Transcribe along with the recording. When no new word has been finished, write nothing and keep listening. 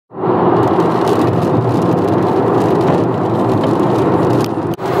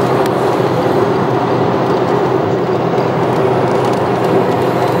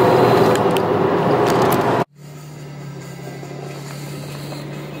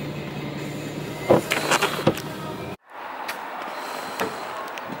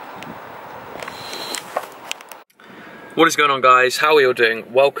What is going on, guys? How are you all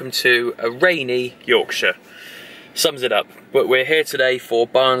doing? Welcome to a rainy Yorkshire. Sums it up. But we're here today for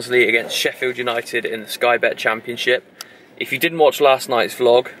Barnsley against Sheffield United in the Sky Bet Championship. If you didn't watch last night's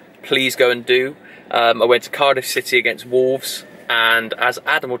vlog, please go and do. I went to Cardiff City against Wolves, and as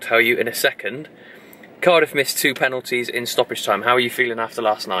Adam will tell you in a second, Cardiff missed 2 penalties in stoppage time. How are you feeling after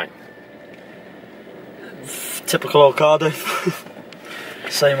last night? Typical old Cardiff.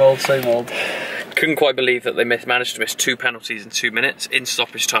 Same old, same old. Couldn't quite believe that they managed to miss 2 penalties in 2 minutes in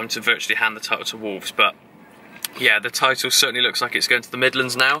stoppage time to virtually hand the title to Wolves. But yeah, the title certainly looks like it's going to the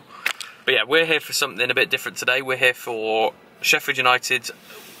Midlands now. But yeah, we're here for something a bit different today. We're here for Sheffield United's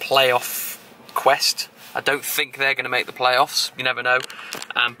playoff quest. I don't think they're going to make the playoffs, you never know.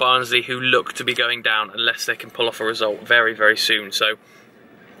 And Barnsley, who look to be going down unless they can pull off a result very, very soon. So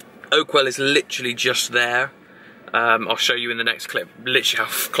Oakwell is literally just there. I'll show you in the next clip literally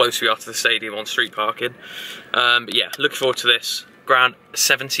how close we are to the stadium on street parking. But yeah, looking forward to this. Ground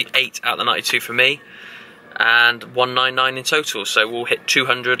 78 out of the 92 for me, and 199 in total, so we'll hit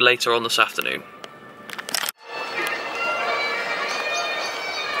 200 later on this afternoon.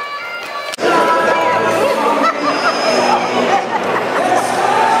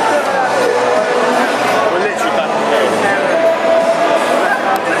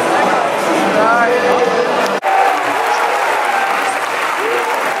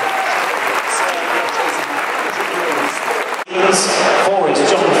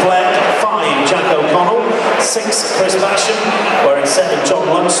 Wearing 7, John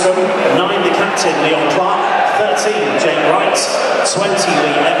Lundstrom, 9, the captain, Leon Clark, 13, Jane Wright, 20,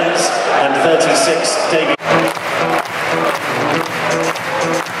 Lee Evans, and 36, David.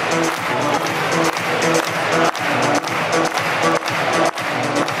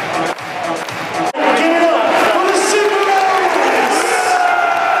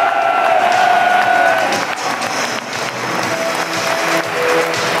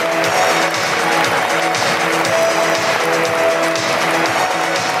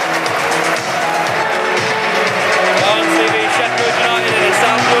 Sheffield United in the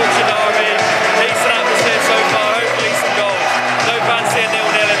South Yorkshire derby. Decent atmosphere so far, hopefully some goals. No fancy a 0-0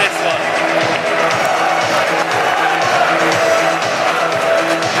 in this one.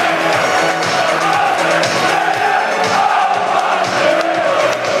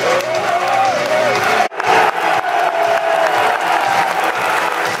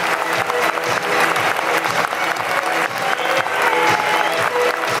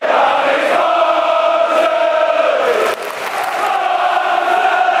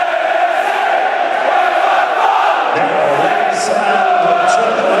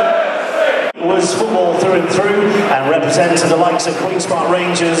 Football through and through, and represented the likes of Queen's Park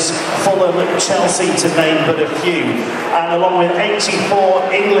Rangers, Fulham, Chelsea, to name but a few, and along with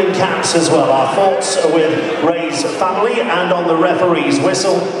 84 England caps as well. Our thoughts are with Ray's family, and on the referee's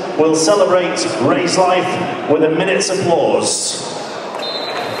whistle we'll celebrate Ray's life with a minute's applause.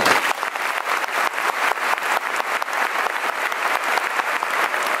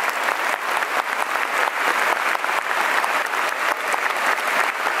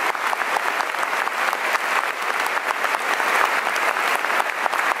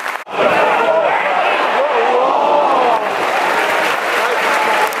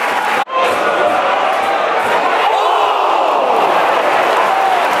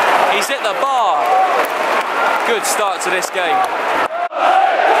 Good start to this game.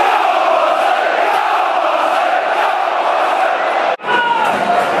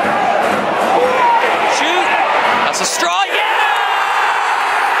 Shoot! That's a strike! Yeah!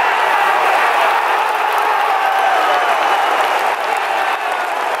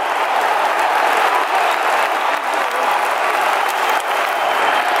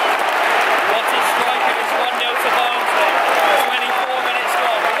 What a strike! It is 1-0 to Barnsley. 24 minutes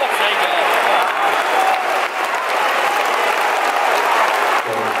gone. What a goal!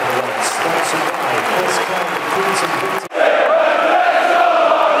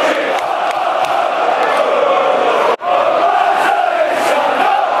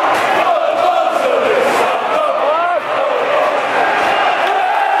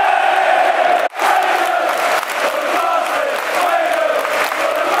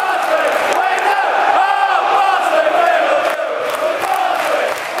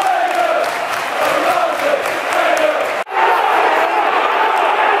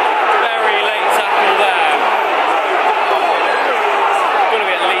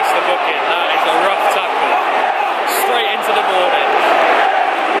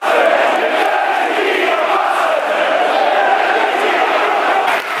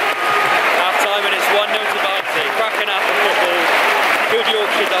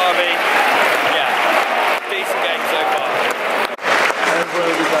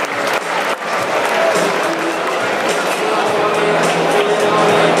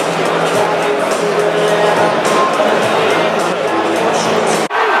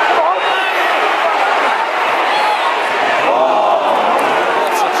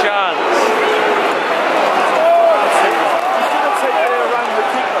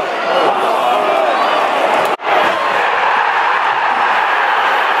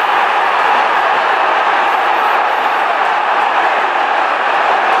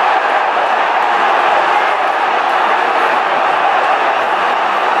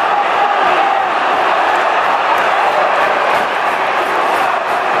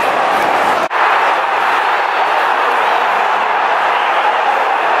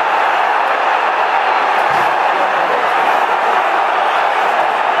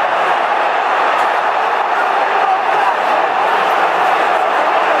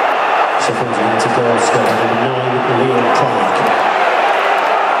 goal scorer, number 9, Liam Clark.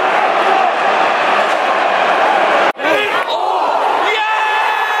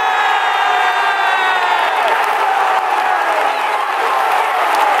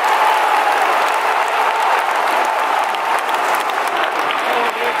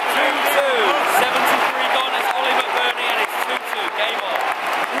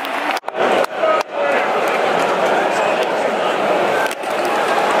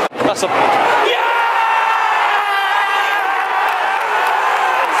 That's a...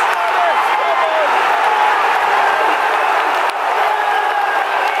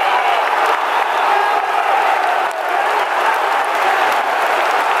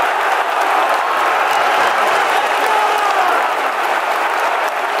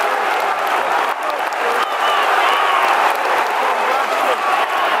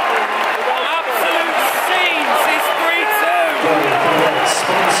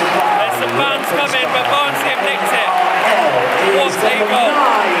 There's some fans coming, but Barnsley have nicked it. What a goal!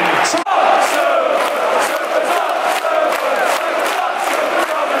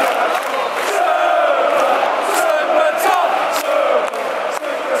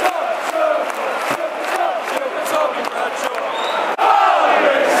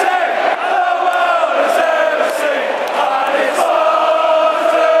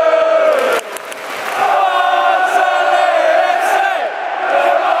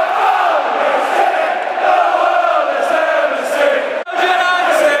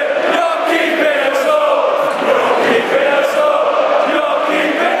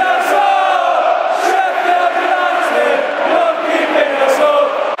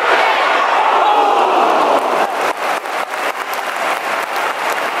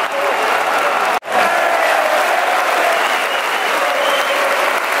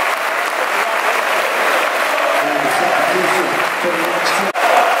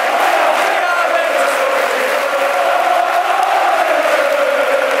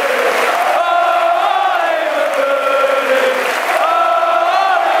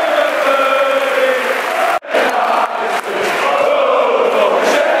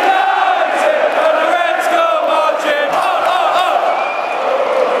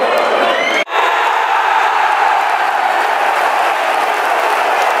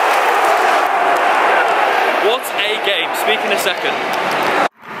 Speak in a second.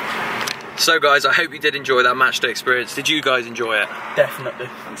 So guys, I hope you did enjoy that matchday experience. Did you guys enjoy it? Definitely.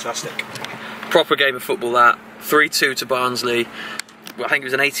 Fantastic. Proper game of football that. 3-2 to Barnsley. Well, I think it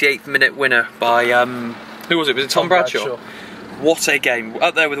was an 88th minute winner by, who was it? Was it Tom Bradshaw? What a game.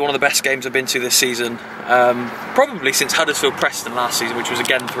 Up there with one of the best games I've been to this season. Probably since Huddersfield Preston last season, which was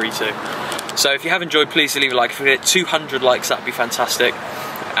again 3-2. So if you have enjoyed, please leave a like. If we hit 200 likes, that'd be fantastic.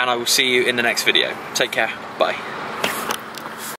 And I will see you in the next video. Take care. Bye.